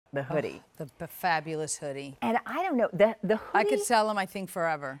the hoodie. Oh, the fabulous hoodie. And I don't know, the hoodie. I could sell them, I think,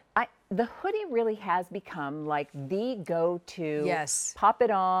 forever. The hoodie really has become like the go-to. Yes. Pop it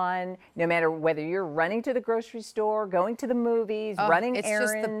on, no matter whether you're running to the grocery store, going to the movies, running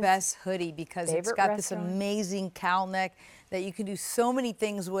errands. It's just the best hoodie because it's got this restaurant. amazing cowl neck that you can do so many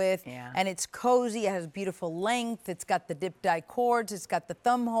things with. Yeah. And it's cozy, it has beautiful length, it's got the dip dye cords, it's got the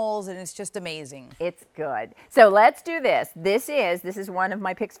thumb holes, and it's just amazing. It's good. So let's do this. This is one of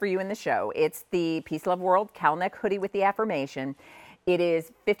my picks for you in the show. It's the Peace Love World cowl neck hoodie with the affirmation. It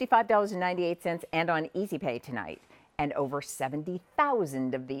is $55.98 and on Easy Pay tonight. And over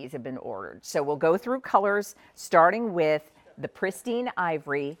 70,000 of these have been ordered. So we'll go through colors, starting with the pristine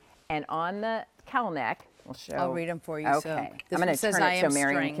ivory, and on the cowl neck, we'll show. I'll read them for you. Okay. So I'm going to turn it so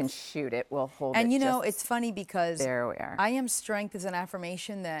Marion strength. can shoot it. We'll hold it. And you know, it's funny because there we are. I am strength is an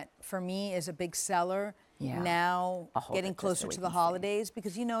affirmation that for me is a big seller. Yeah. Now getting it just closer so we to the can see. holidays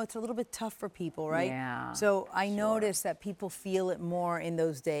because you know it's a little bit tough for people, right? Yeah, so I notice that people feel it more in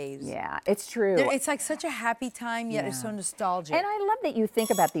those days. Yeah, it's true. It's like such a happy time, yet it's so nostalgic. And I love that you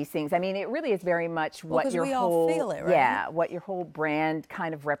think about these things. I mean, it really is very much what your we whole all feel it, right? Yeah, what your whole brand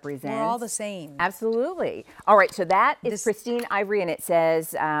kind of represents. We're all the same. Absolutely. All right, so that is pristine ivory, and it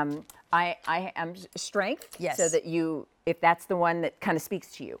says I am strength. Yes. So that if that's the one that kind of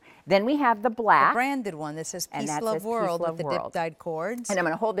speaks to you. Then we have the black. The branded one that says Peace that Love says Peace World Love with the World. dip-dyed cords. And I'm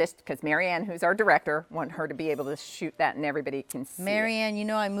going to hold this because Marianne, who's our director, want her to be able to shoot that and everybody can see Marianne, you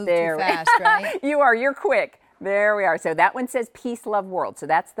know I move there too fast, right? You're quick. There we are. So that one says Peace Love World. So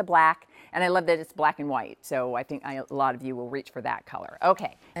that's the black. And I love that it's black and white. So I think a lot of you will reach for that color.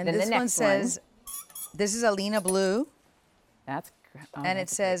 Okay. And then this the next one says, this is Alina Blue. That's and it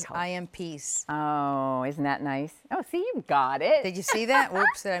says, I am peace. Oh, isn't that nice? Oh, see, you got it. Did you see that?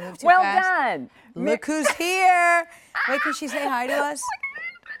 Whoops, did I move too well fast? Well done. Look who's here. Wait, can she say hi to us?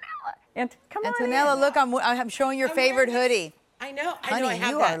 Come on Antonella, in. look, I'm showing your favorite hoodie. I know. Honey, I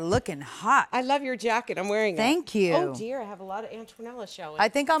have you that. are looking hot. I love your jacket. I'm wearing it. Thank you. Oh, dear. I have a lot of Antonella showing. I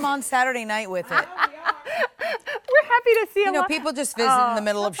think I'm on Saturday night with it. We're happy to see you know, people just visit in the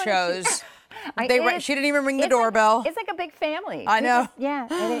middle of shows. She didn't even ring the doorbell. It's like a big family. I know. Yeah,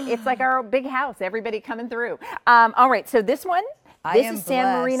 and it's like our big house. Everybody coming through. All right, so this one, this is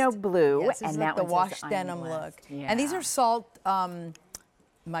San Marino blue, yes, and is that the one wash says, denim look. Yeah. And these are salt.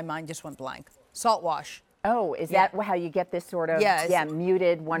 My mind just went blank. Salt wash. Oh, is that how you get this sort of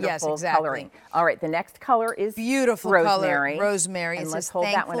muted, wonderful coloring? All right, the next color is beautiful rosemary. Color, rosemary. And it let's says, hold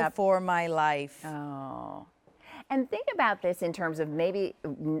that one up. for my life. Oh. And think about this in terms of maybe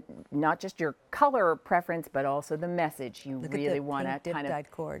not just your color preference, but also the message you really want to kind of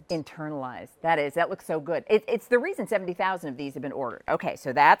internalize. That looks so good. It's the reason 70,000 of these have been ordered. Okay,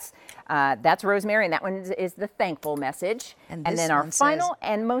 so that's rosemary, and that one is the thankful message. And then our final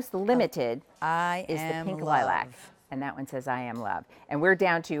and most limited is the pink lilac. And that one says, I am love. And we're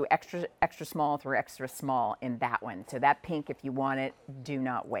down to extra small through extra small in that one. So that pink, if you want it, do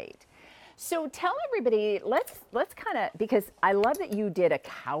not wait. So tell everybody, let's kind of, because I love that you did a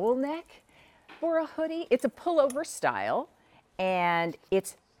cowl neck for a hoodie. It's a pullover style, and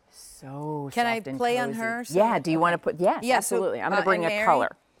it's so soft and cozy. Can I play on her? Yeah, do you want to put, yes, absolutely. So, I'm going to bring a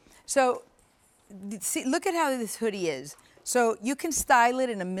color. So see, look at how this hoodie is. So you can style it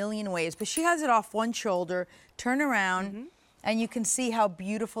in a million ways, but she has it off one shoulder, turn around, and you can see how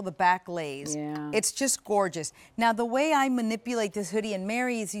beautiful the back lays. Yeah. It's just gorgeous. Now, the way I manipulate this hoodie, and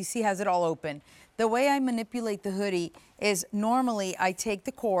Mary, as you see, has it all open. The way I manipulate the hoodie is normally I take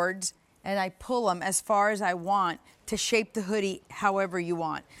the cords and I pull them as far as I want to shape the hoodie however you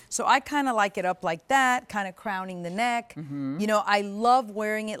want. So I kind of like it up like that, kind of crowning the neck. You know, I love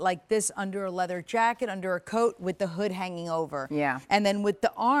wearing it like this under a leather jacket, under a coat with the hood hanging over. Yeah. And then with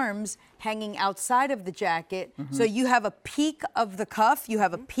the arms hanging outside of the jacket. So you have a peak of the cuff, you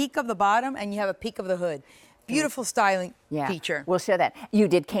have a peak of the bottom, and you have a peak of the hood. Beautiful styling feature. We'll show that. You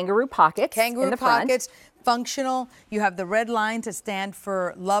did kangaroo pockets in the front. Pockets, functional. You have the red lines that stand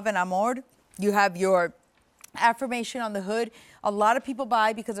for love and amor. You have your affirmation on the hood. A lot of people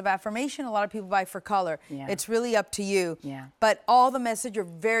buy because of affirmation. A lot of people buy for color. Yeah. It's really up to you. Yeah. But all the message are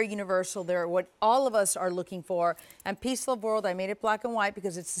very universal. They're what all of us are looking for. And Peace Love World, I made it black and white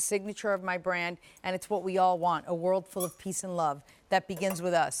because it's the signature of my brand, and it's what we all want, a world full of peace and love that begins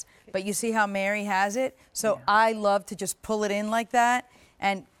with us. But you see how Mary has it? So I love to just pull it in like that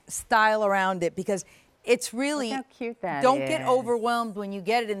and style around it because it's really, Look how cute that don't get is. overwhelmed when you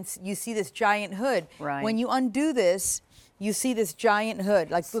get it and you see this giant hood. Right. When you undo this, you see this giant hood,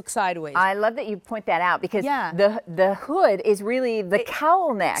 like look sideways. I love that you point that out because Yeah. the hood is really the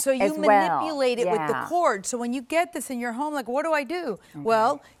cowl neck So you as well. manipulate it with the Yeah. cord. So when you get this in your home, like, what do I do?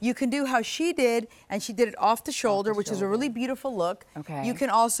 Well, you can do how she did, and she did it off the shoulder, which is a really beautiful look. Okay. You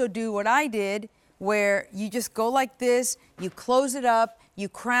can also do what I did, where you just go like this, you close it up, you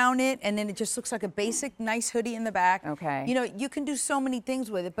crown it, and then it just looks like a basic nice hoodie in the back. Okay. You know, you can do so many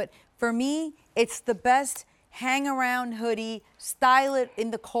things with it, but for me, it's the best hang around hoodie, style it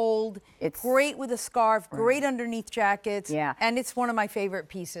in the cold. It's great with a scarf, great underneath jackets. Yeah. And it's one of my favorite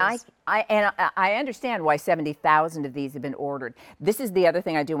pieces. I understand why 70,000 of these have been ordered. This is the other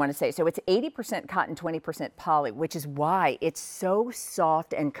thing I do want to say. So it's 80% cotton, 20% poly, which is why it's so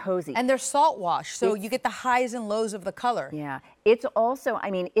soft and cozy. And they're salt wash, so you get the highs and lows of the color. Yeah. It's also,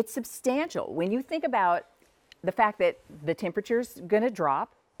 I mean, it's substantial. When you think about the fact that the temperature's going to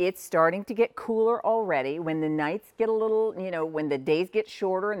drop, it's starting to get cooler already. When the nights get a little, you know, when the days get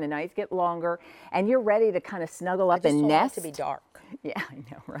shorter and the nights get longer, and you're ready to kind of snuggle up and nest. To be dark. Yeah, I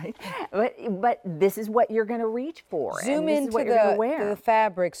know, right? But this is what you're going to reach for. Zoom and this is into what you're gonna wear. the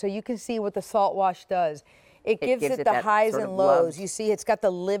fabric so you can see what the salt wash does. It gives it the that highs sort and of lows. loved- You see, it's got the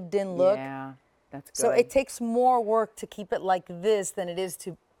lived-in look. Yeah, that's good. So it takes more work to keep it like this than it is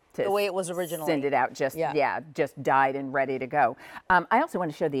to the way it was originally. Send it out just just dyed and ready to go. I also want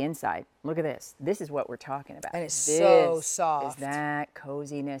to show the inside. Look at this. This is what we're talking about. And it's so This soft. is that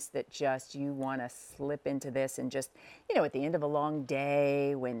coziness that just you want to slip into this and just, you know, at the end of a long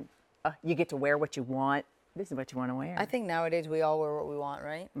day when you get to wear what you want. This is what you want to wear. I think nowadays we all wear what we want,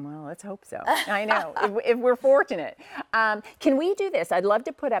 right? Well, let's hope so. I know, if we're fortunate. Can we do this? I'd love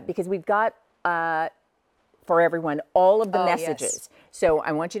to put up, because we've got for everyone all of the messages. Yes. So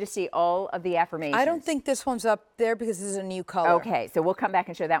I want you to see all of the affirmations. I don't think this one's up there because this is a new color. Okay, so we'll come back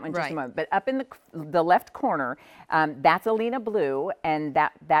and show that one in just a Right. moment. But up in the left corner, that's Alina Blue, and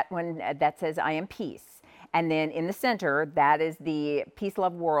that one that says I am peace. And then in the center, that is the Peace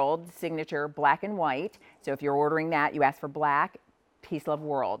Love World signature, black and white. So if you're ordering that, you ask for black, Peace Love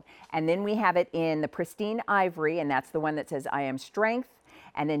World. And then we have it in the pristine ivory, and that's the one that says I am strength.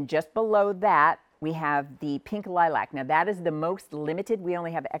 And then just below that, we have the pink lilac. Now that is the most limited. We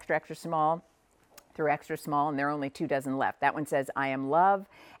only have extra, extra small through extra small, and there are only 2 dozen left. That one says I am love.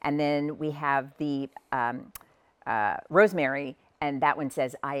 And then we have the rosemary, and that one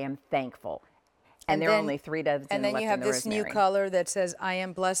says I am thankful. And there are only 3 dozen left. And then you have in the this new rosemary. color that says I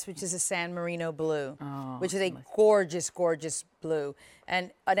am blessed, which is a San Marino blue, which is a gorgeous, gorgeous blue.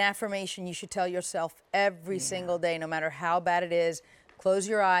 And an affirmation you should tell yourself every single day, no matter how bad it is. Close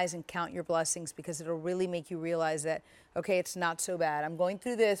your eyes and count your blessings, because it'll really make you realize that, okay, it's not so bad. I'm going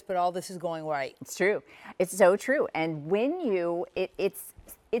through this, but all this is going right. It's true. It's so true. And when you, it's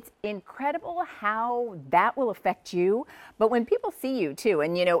incredible how that will affect you. But when people see you too,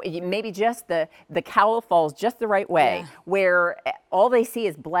 and you know, maybe just the cowl falls just the right way, where all they see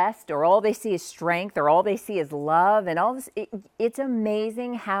is blessed, or all they see is strength, or all they see is love, and all this. It's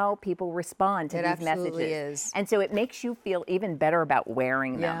amazing how people respond to these messages. It absolutely is. And so it makes you feel even better about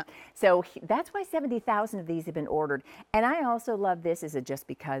wearing them. Yeah. So that's why 70,000 of these have been ordered. And I also love this as a just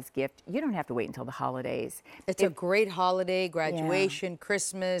because gift. You don't have to wait until the holidays. It's a great holiday, graduation,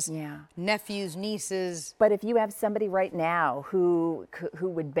 Christmas, Yeah. nephews, nieces. But if you have somebody right now who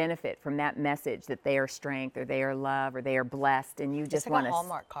would benefit from that message that they are strength, or they are love, or they are blessed, and you just It's like want a to.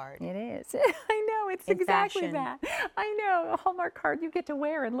 Hallmark card. It is. I know. It's In exactly fashion. that. I know. A Hallmark card you get to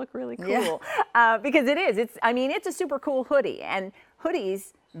wear and look really cool. Yeah. Because it is. It's a super cool hoodie. And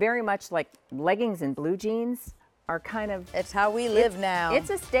hoodies, very much like leggings and blue jeans, are kind of. It's how we live now. It's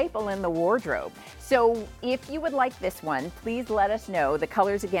a staple in the wardrobe. So if you would like this one, please let us know. The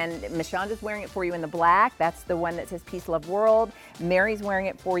colors, again, Mashonda's wearing it for you in the black. That's the one that says Peace, Love, World. Mary's wearing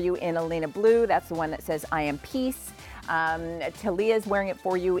it for you in Alina Blue. That's the one that says I am peace. Talia's wearing it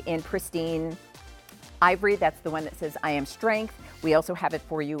for you in pristine ivory. That's the one that says I am strength. We also have it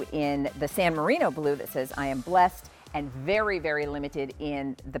for you in the San Marino blue that says I am blessed, and very, very limited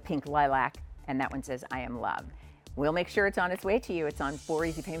in the pink lilac, and that one says I am love. We'll make sure it's on its way to you. It's on 4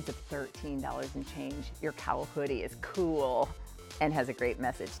 easy payments of $13 and change. Your Cowl hoodie is cool and has a great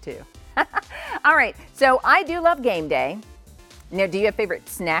message too. All right, so I do love game day. Now, do you have favorite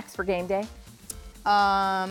snacks for game day?